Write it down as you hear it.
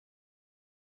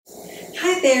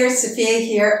Hi there, Sophia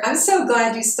here. I'm so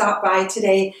glad you stopped by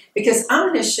today because I'm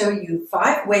going to show you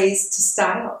 5 ways to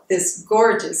style this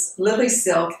gorgeous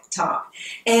Lilysilk top.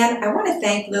 And I want to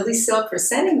thank Lilysilk for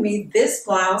sending me this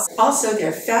blouse, also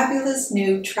their fabulous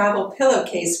new travel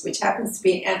pillowcase, which happens to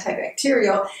be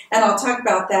antibacterial, and I'll talk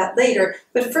about that later.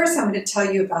 But first I'm going to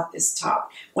tell you about this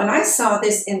top. When I saw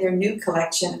this in their new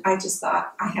collection, I just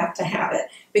thought I have to have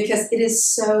it because it is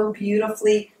so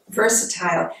beautifully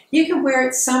versatile. You can wear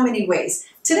it so many ways.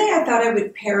 Today I thought I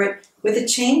would pair it with a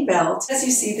chain belt. As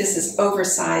you see, this is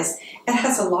oversized. It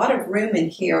has a lot of room in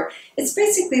here. It's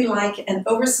basically like an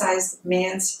oversized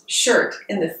man's shirt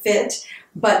in the fit,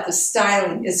 but the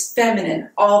styling is feminine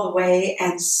all the way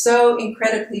and so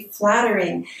incredibly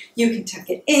flattering. You can tuck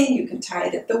it in, you can tie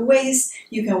it at the waist,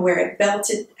 you can wear it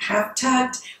belted, half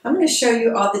tucked. I'm going to show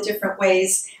you all the different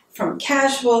ways from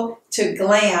casual to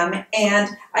glam,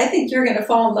 and I think you're going to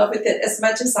fall in love with it as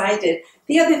much as I did.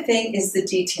 The other thing is the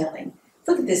detailing.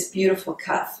 Look at this beautiful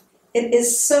cuff. It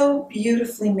is so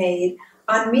beautifully made.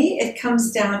 On me, it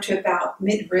comes down to about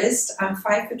mid-wrist. I'm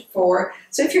 5'4",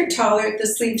 so if you're taller, the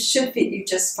sleeves should fit you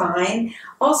just fine.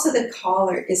 Also, the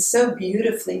collar is so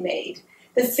beautifully made.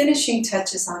 The finishing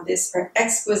touches on this are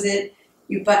exquisite.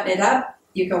 You button it up.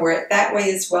 You can wear it that way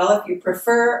as well if you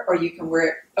prefer, or you can wear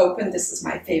it open. This is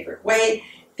my favorite way.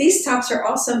 These tops are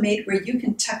also made where you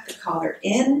can tuck the collar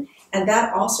in, and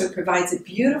that also provides a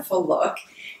beautiful look.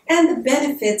 And the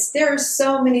benefits, there are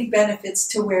so many benefits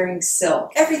to wearing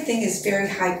silk. Everything is very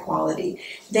high quality.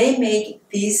 They make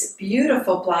these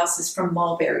beautiful blouses from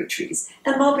mulberry trees.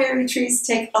 And mulberry trees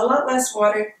take a lot less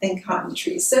water than cotton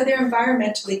trees, so they're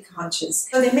environmentally conscious.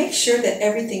 So they make sure that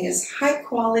everything is high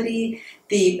quality.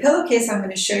 The pillowcase I'm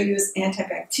going to show you is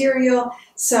antibacterial,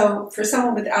 so for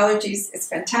someone with allergies, it's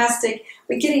fantastic.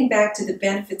 But getting back to the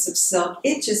benefits of silk,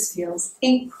 it just feels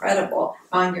incredible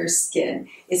on your skin.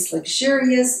 It's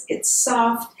luxurious, it's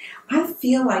soft. I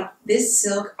feel like this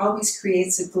silk always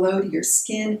creates a glow to your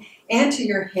skin and to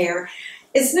your hair.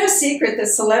 It's no secret that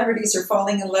celebrities are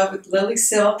falling in love with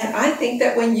Lilysilk, and I think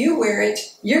that when you wear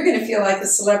it, you're going to feel like a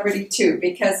celebrity too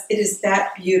because it is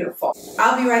that beautiful.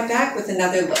 I'll be right back with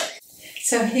another look.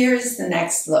 So here's the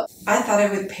next look. I thought I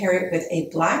would pair it with a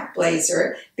black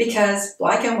blazer because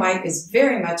black and white is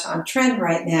very much on trend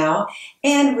right now,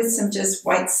 and with some just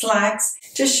white slacks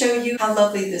to show you how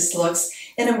lovely this looks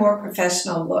in a more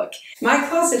professional look. My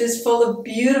closet is full of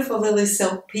beautiful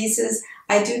Lilysilk pieces.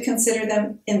 I do consider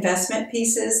them investment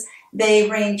pieces. They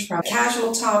range from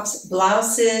casual tops,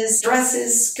 blouses,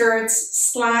 dresses, skirts,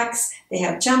 slacks. They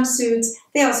have jumpsuits.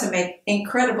 They also make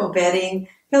incredible bedding,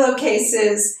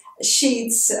 pillowcases,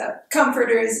 sheets,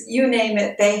 comforters, you name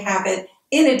it, they have it,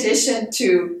 in addition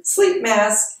to sleep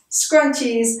masks,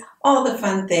 scrunchies, all the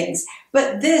fun things.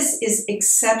 But this is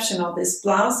exceptional, this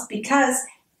blouse, because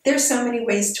there's so many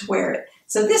ways to wear it.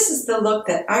 So this is the look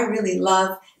that I really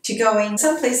love, to going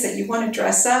someplace that you want to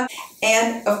dress up,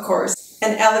 and of course,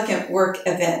 an elegant work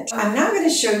event. I'm now going to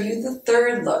show you the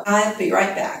third look. I'll be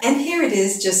right back. And here it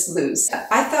is, just loose.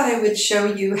 I thought I would show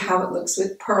you how it looks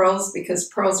with pearls because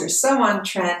pearls are so on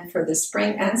trend for the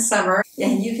spring and summer.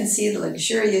 And you can see the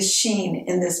luxurious sheen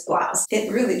in this blouse.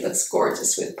 It really looks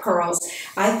gorgeous with pearls.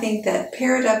 I think that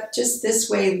paired up just this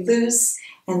way, loose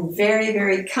and very,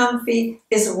 very comfy,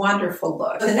 is a wonderful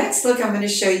look. The next look I'm going to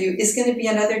show you is going to be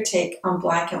another take on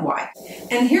black and white.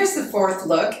 And here's the fourth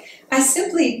look. I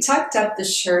simply tucked up the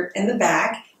shirt in the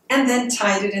back and then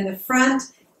tied it in the front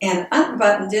and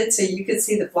unbuttoned it so you could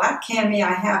see the black cami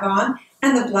I have on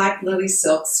and the black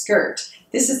Lilysilk skirt.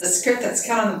 This is the skirt that's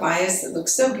cut on the bias that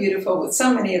looks so beautiful with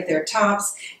so many of their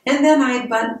tops. And then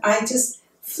I just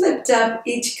flipped up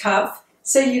each cuff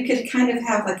so you could kind of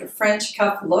have like a French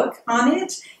cuff look on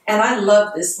it. And I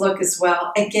love this look as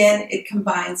well. Again, it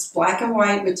combines black and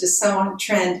white, which is so on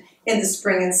trend in the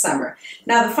spring and summer.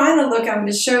 Now the final look I'm going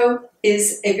to show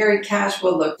is a very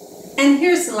casual look. And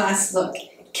here's the last look.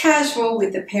 Casual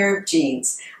with a pair of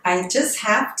jeans. I just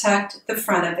half tucked the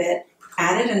front of it,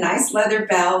 added a nice leather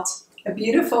belt, a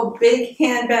beautiful big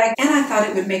handbag, and I thought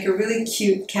it would make a really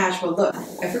cute casual look.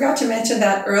 I forgot to mention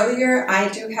that earlier. I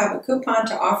do have a coupon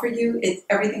to offer you.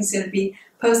 Everything's going to be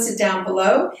posted down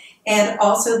below, and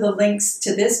also the links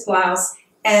to this blouse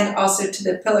and also to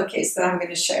the pillowcase that I'm going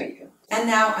to show you. And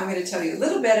now I'm going to tell you a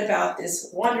little bit about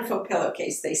this wonderful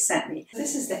pillowcase they sent me.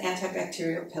 This is the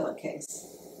antibacterial pillowcase.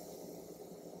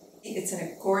 It's in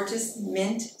a gorgeous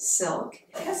mint silk.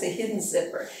 It has a hidden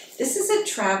zipper. This is a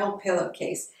travel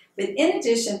pillowcase. But in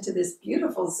addition to this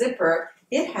beautiful zipper,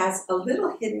 it has a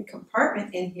little hidden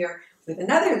compartment in here with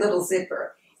another little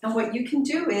zipper. And what you can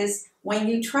do is, when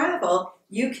you travel,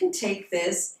 you can take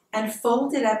this and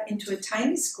fold it up into a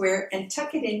tiny square and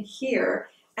tuck it in here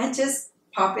and just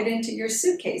pop it into your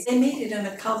suitcase. They made it in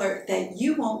a color that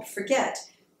you won't forget.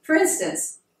 For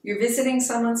instance, you're visiting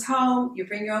someone's home, you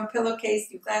bring your own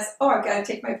pillowcase, you glass, oh, I've got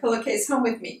to take my pillowcase home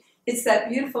with me. It's that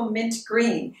beautiful mint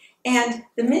green. And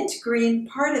the mint green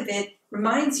part of it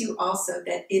reminds you also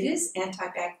that it is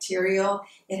antibacterial.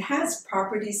 It has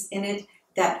properties in it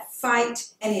that fight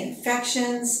any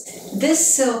infections.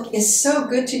 This silk is so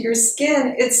good to your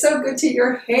skin. It's so good to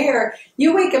your hair.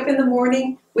 You wake up in the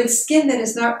morning with skin that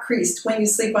is not creased when you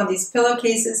sleep on these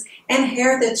pillowcases and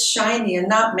hair that's shiny and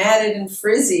not matted and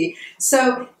frizzy.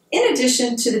 So in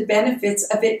addition to the benefits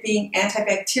of it being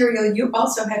antibacterial, you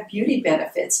also have beauty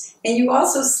benefits, and you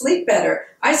also sleep better.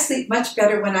 I sleep much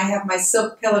better when I have my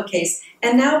silk pillowcase,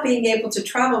 and now being able to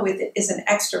travel with it is an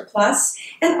extra plus.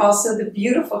 And also the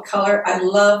beautiful color. I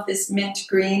love this mint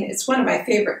green. It's one of my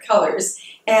favorite colors,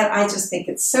 and I just think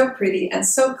it's so pretty and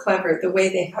so clever the way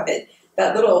they have it.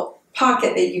 That little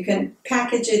pocket that you can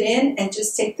package it in and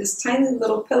just take this tiny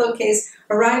little pillowcase,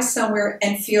 arrive somewhere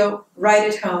and feel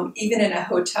right at home, even in a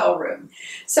hotel room.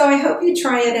 So I hope you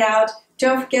try it out.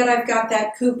 Don't forget I've got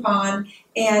that coupon,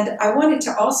 and I wanted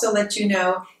to also let you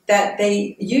know that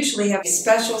they usually have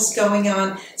specials going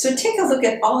on. So take a look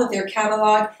at all of their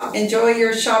catalog. Enjoy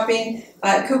your shopping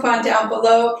coupon down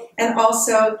below, and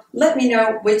also let me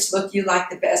know which look you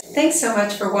like the best. Thanks so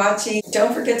much for watching.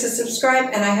 Don't forget to subscribe,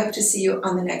 and I hope to see you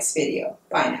on the next video.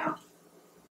 Bye now.